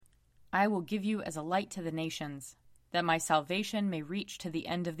I will give you as a light to the nations, that my salvation may reach to the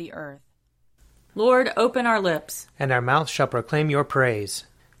end of the earth. Lord, open our lips, and our mouth shall proclaim your praise.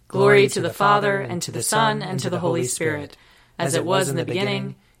 Glory to the Father, and to the Son, and to the Holy Spirit, as it was in the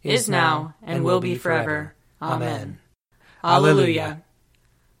beginning, is now, and will be forever. Amen. Alleluia.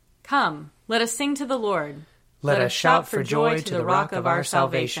 Come, let us sing to the Lord. Let us shout for joy to the rock of our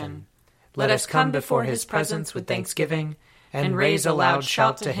salvation. Let us come before his presence with thanksgiving, and raise a loud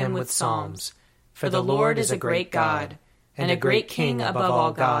shout to him with psalms. For the Lord is a great God, and a great King above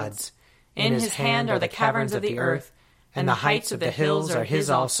all gods. In his hand are the caverns of the earth, and the heights of the hills are his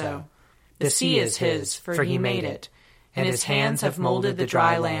also. The sea is his, for he made it, and his hands have molded the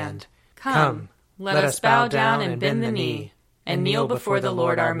dry land. Come, let us bow down and bend the knee, and kneel before the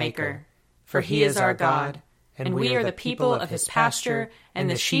Lord our Maker. For he is our God, and we are the people of his pasture and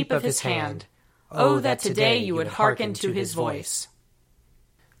the sheep of his hand. Oh, that today you would hearken to his voice.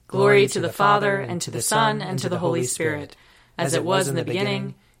 Glory to the Father, and to the Son, and to the Holy Spirit, as it was in the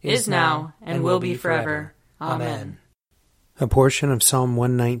beginning, is now, and will be forever. Amen. A portion of Psalm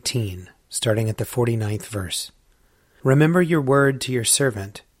 119, starting at the 49th verse. Remember your word to your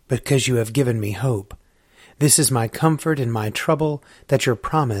servant, because you have given me hope. This is my comfort in my trouble, that your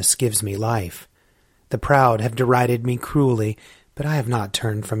promise gives me life. The proud have derided me cruelly, but I have not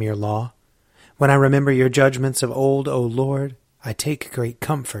turned from your law. When I remember your judgments of old, O Lord, I take great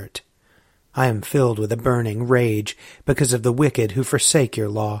comfort. I am filled with a burning rage because of the wicked who forsake your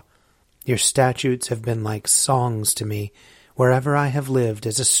law. Your statutes have been like songs to me wherever I have lived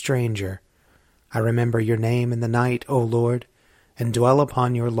as a stranger. I remember your name in the night, O Lord, and dwell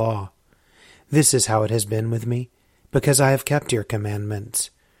upon your law. This is how it has been with me, because I have kept your commandments.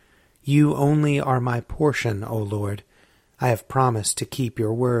 You only are my portion, O Lord. I have promised to keep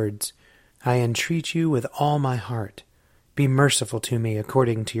your words. I entreat you with all my heart. Be merciful to me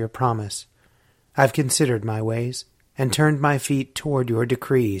according to your promise. I've considered my ways, and turned my feet toward your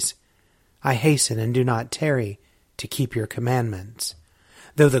decrees. I hasten and do not tarry to keep your commandments.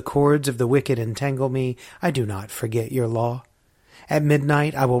 Though the cords of the wicked entangle me, I do not forget your law. At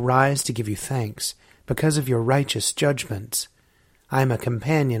midnight I will rise to give you thanks, because of your righteous judgments. I am a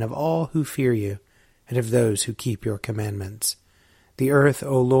companion of all who fear you, and of those who keep your commandments. The earth,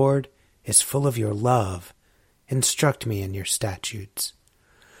 O Lord, is full of your love. Instruct me in your statutes.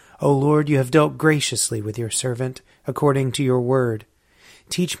 O Lord, you have dealt graciously with your servant, according to your word.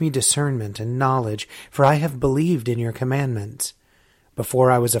 Teach me discernment and knowledge, for I have believed in your commandments. Before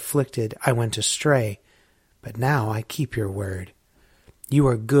I was afflicted, I went astray, but now I keep your word. You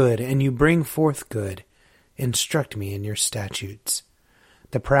are good, and you bring forth good. Instruct me in your statutes.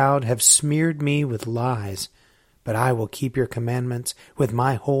 The proud have smeared me with lies, but I will keep your commandments with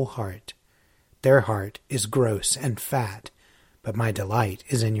my whole heart. Their heart is gross and fat, but my delight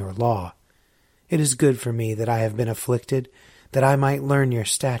is in your law. It is good for me that I have been afflicted, that I might learn your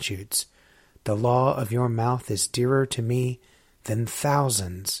statutes. The law of your mouth is dearer to me than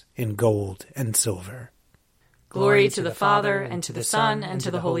thousands in gold and silver. Glory to the Father, and to the Son, and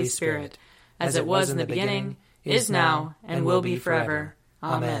to the Holy Spirit, as it was in the beginning, is now, and will be forever.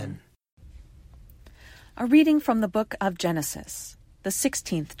 Amen. A reading from the book of Genesis, the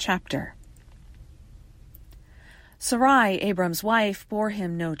 16th chapter. Sarai, Abram's wife, bore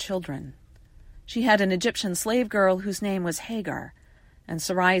him no children. She had an Egyptian slave girl whose name was Hagar. And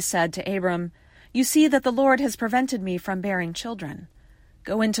Sarai said to Abram, "You see that the Lord has prevented me from bearing children.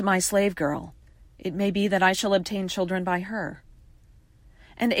 Go into my slave girl. It may be that I shall obtain children by her."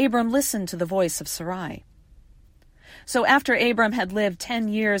 And Abram listened to the voice of Sarai. So after Abram had lived 10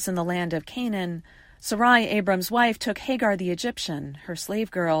 years in the land of Canaan, Sarai, Abram's wife, took Hagar the Egyptian, her slave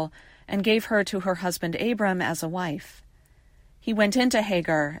girl, and gave her to her husband Abram as a wife. He went into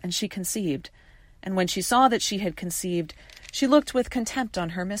Hagar, and she conceived, and when she saw that she had conceived, she looked with contempt on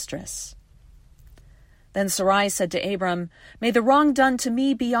her mistress. Then Sarai said to Abram, "May the wrong done to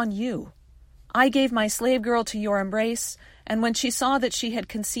me be on you. I gave my slave girl to your embrace, and when she saw that she had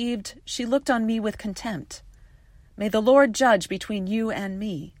conceived, she looked on me with contempt. May the Lord judge between you and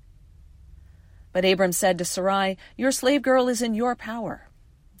me." But Abram said to Sarai, "Your slave girl is in your power.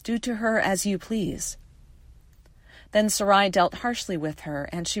 Do to her as you please." Then Sarai dealt harshly with her,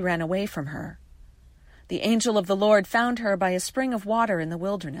 and she ran away from her. The angel of the Lord found her by a spring of water in the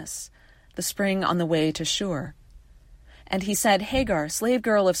wilderness, the spring on the way to Shur. And he said, "Hagar, slave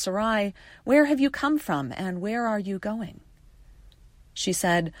girl of Sarai, where have you come from, and where are you going?" She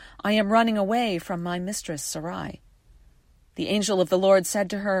said, "I am running away from my mistress Sarai." The angel of the Lord said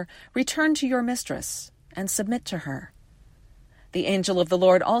to her, "Return to your mistress, and submit to her." The angel of the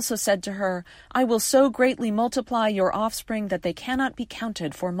Lord also said to her, I will so greatly multiply your offspring that they cannot be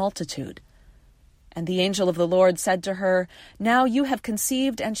counted for multitude. And the angel of the Lord said to her, Now you have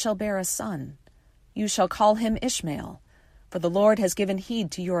conceived and shall bear a son. You shall call him Ishmael, for the Lord has given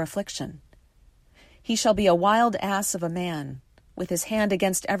heed to your affliction. He shall be a wild ass of a man, with his hand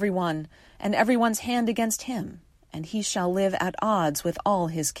against everyone, and everyone's hand against him, and he shall live at odds with all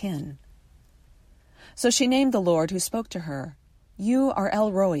his kin. So she named the Lord who spoke to her, You are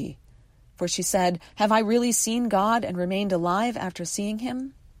El Roi, for she said, Have I really seen God and remained alive after seeing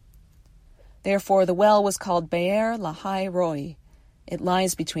him? Therefore the well was called Be'er Lahai Roi. It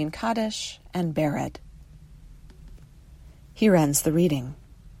lies between Kadesh and Bered. Here ends the reading.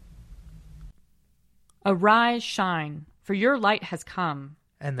 Arise, shine, for your light has come,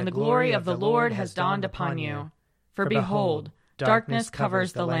 and the glory of the Lord has dawned upon you. For behold, darkness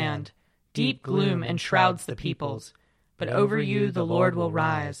covers the land, deep gloom enshrouds the peoples. But over you the Lord will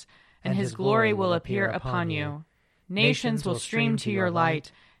rise, and his glory will appear upon you. Nations will stream to your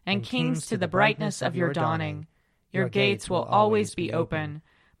light, and kings to the brightness of your dawning. Your gates will always be open.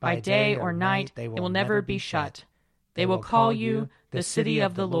 By day or night they will never be shut. They will call you the city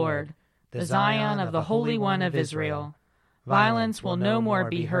of the Lord, the Zion of the Holy One of Israel. Violence will no more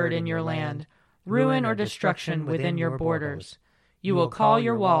be heard in your land, ruin or destruction within your borders. You will call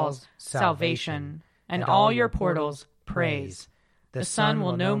your walls salvation, and all your portals praise. The sun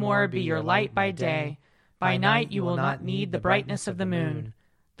will no more be your light by day. By night you will not need the brightness of the moon.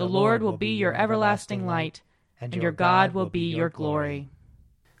 The Lord will be your everlasting light, and your God will be your glory.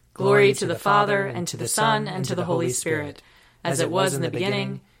 Glory to the Father, and to the Son, and to the Holy Spirit, as it was in the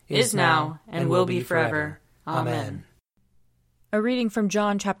beginning, is now, and will be forever. Amen. A reading from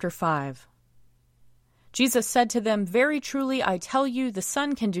John chapter 5. Jesus said to them, Very truly I tell you, the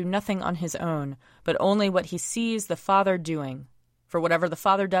Son can do nothing on his own, but only what he sees the Father doing. For whatever the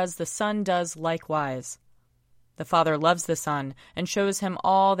Father does, the Son does likewise. The Father loves the Son, and shows him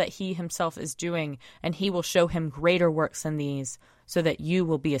all that he himself is doing, and he will show him greater works than these, so that you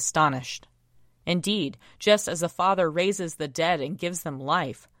will be astonished. Indeed, just as the Father raises the dead and gives them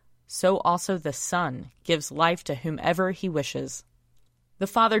life, so also the Son gives life to whomever he wishes. The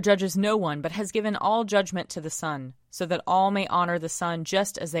Father judges no one, but has given all judgment to the Son, so that all may honor the Son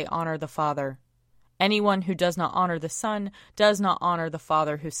just as they honor the Father. Anyone who does not honor the Son does not honor the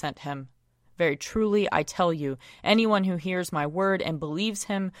Father who sent him. Very truly, I tell you, anyone who hears my word and believes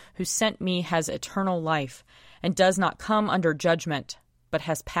him who sent me has eternal life, and does not come under judgment, but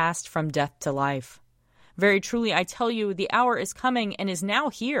has passed from death to life. Very truly, I tell you, the hour is coming and is now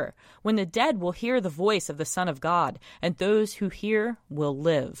here, when the dead will hear the voice of the Son of God, and those who hear will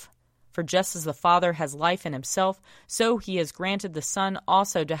live. For just as the Father has life in himself, so he has granted the Son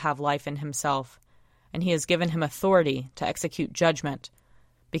also to have life in himself. And he has given him authority to execute judgment,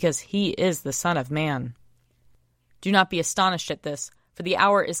 because he is the Son of Man. Do not be astonished at this, for the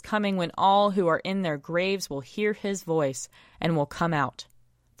hour is coming when all who are in their graves will hear his voice and will come out.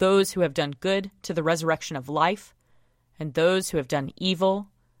 Those who have done good to the resurrection of life, and those who have done evil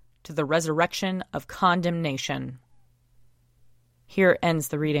to the resurrection of condemnation. Here ends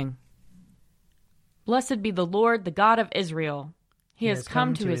the reading. Blessed be the Lord, the God of Israel. He has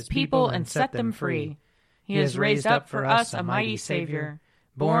come to his people and set them free. He has raised up for us a mighty Savior,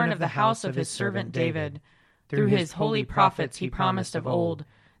 born of the house of his servant David. Through his holy prophets he promised of old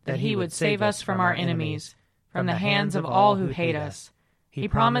that he would save us from our enemies, from the hands of all who hate us. He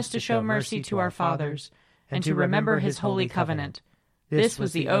promised to show mercy to our fathers, and to remember his holy covenant. This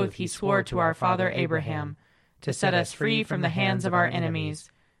was the oath he swore to our father Abraham, to set us free from the hands of our enemies,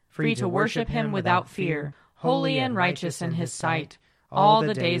 free to worship him without fear, holy and righteous in his sight, all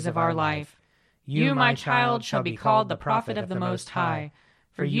the days of our life. You, my child, shall be called the prophet of the Most High,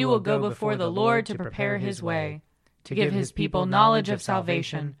 for you will go before the Lord to prepare his way, to give his people knowledge of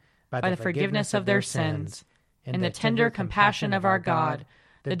salvation by the forgiveness of their sins. In the tender compassion of our God,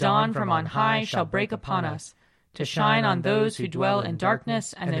 the dawn from on high shall break upon us, to shine on those who dwell in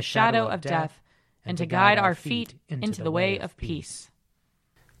darkness and the shadow of death, and to guide our feet into the way of peace.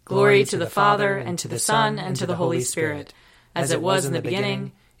 Glory to the Father, and to the Son, and to the Holy Spirit, as it was in the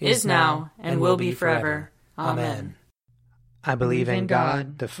beginning, is now, and will be forever. Amen. I believe in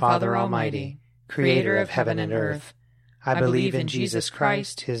God, the Father Almighty, creator of heaven and earth. I believe in Jesus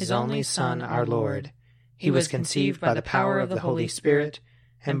Christ, his only Son, our Lord. He was conceived by the power of the Holy Spirit,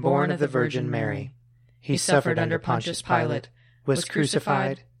 and born of the Virgin Mary. He suffered under Pontius Pilate, was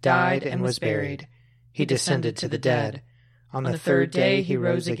crucified, died, and was buried. He descended to the dead. On the third day he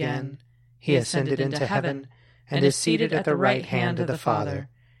rose again. He ascended into heaven, and is seated at the right hand of the Father.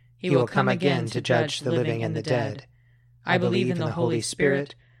 He will come again to judge the living and the dead. I believe in the Holy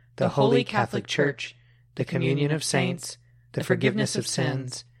Spirit, the Holy Catholic Church, the communion of saints, the forgiveness of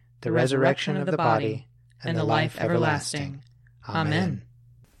sins, the resurrection of the body, and the life everlasting. Amen.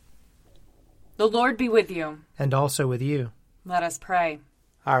 The Lord be with you. And also with you. Let us pray.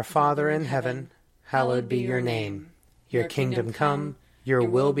 Our Father in heaven, hallowed be your name. Your kingdom come, your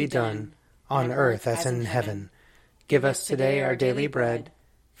will be done, on earth as in heaven. Give us today our daily bread.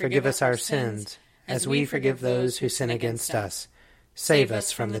 Forgive us our sins, as we forgive those who sin against us. Save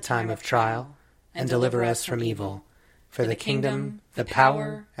us from the time of trial, and deliver us from evil. For the kingdom, the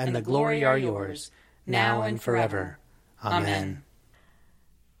power, and the glory are yours, now and forever. Amen.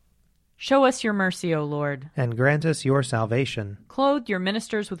 Show us your mercy, O Lord. And grant us your salvation. Clothe your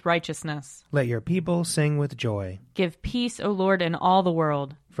ministers with righteousness. Let your people sing with joy. Give peace, O Lord, in all the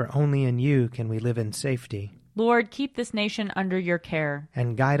world. For only in you can we live in safety. Lord, keep this nation under your care.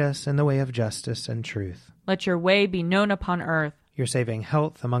 And guide us in the way of justice and truth. Let your way be known upon earth. Your saving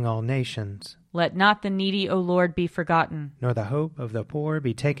health among all nations. Let not the needy, O Lord, be forgotten. Nor the hope of the poor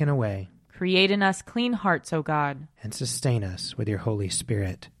be taken away. Create in us clean hearts, O God. And sustain us with your Holy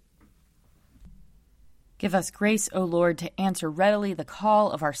Spirit. Give us grace, O Lord, to answer readily the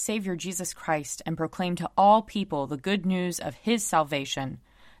call of our Savior Jesus Christ and proclaim to all people the good news of his salvation,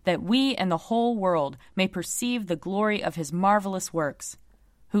 that we and the whole world may perceive the glory of his marvelous works,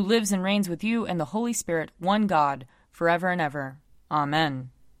 who lives and reigns with you and the Holy Spirit, one God, forever and ever. Amen.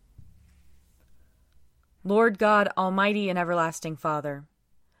 Lord God, almighty and everlasting Father,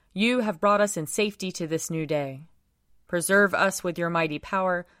 you have brought us in safety to this new day. Preserve us with your mighty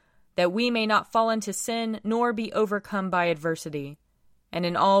power, that we may not fall into sin nor be overcome by adversity, and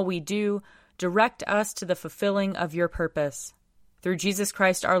in all we do, direct us to the fulfilling of your purpose. Through Jesus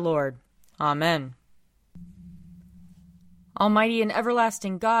Christ our Lord. Amen. Almighty and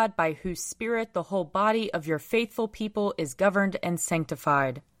everlasting God, by whose Spirit the whole body of your faithful people is governed and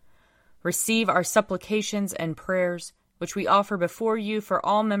sanctified, receive our supplications and prayers, which we offer before you for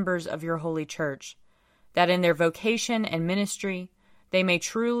all members of your holy church, that in their vocation and ministry they may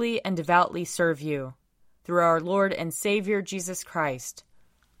truly and devoutly serve you. Through our Lord and Savior Jesus Christ.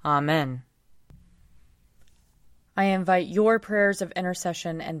 Amen. I invite your prayers of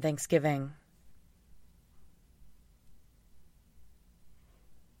intercession and thanksgiving.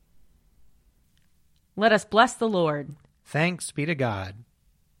 Let us bless the Lord. Thanks be to God.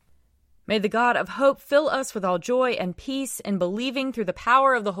 May the God of hope fill us with all joy and peace in believing through the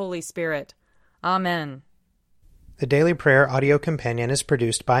power of the Holy Spirit. Amen. The Daily Prayer audio companion is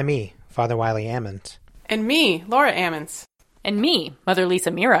produced by me, Father Wiley Ammons. And me, Laura Ammons. And me, Mother Lisa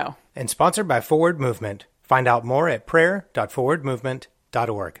Miro. And sponsored by Forward Movement. Find out more at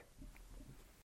prayer.forwardmovement.org.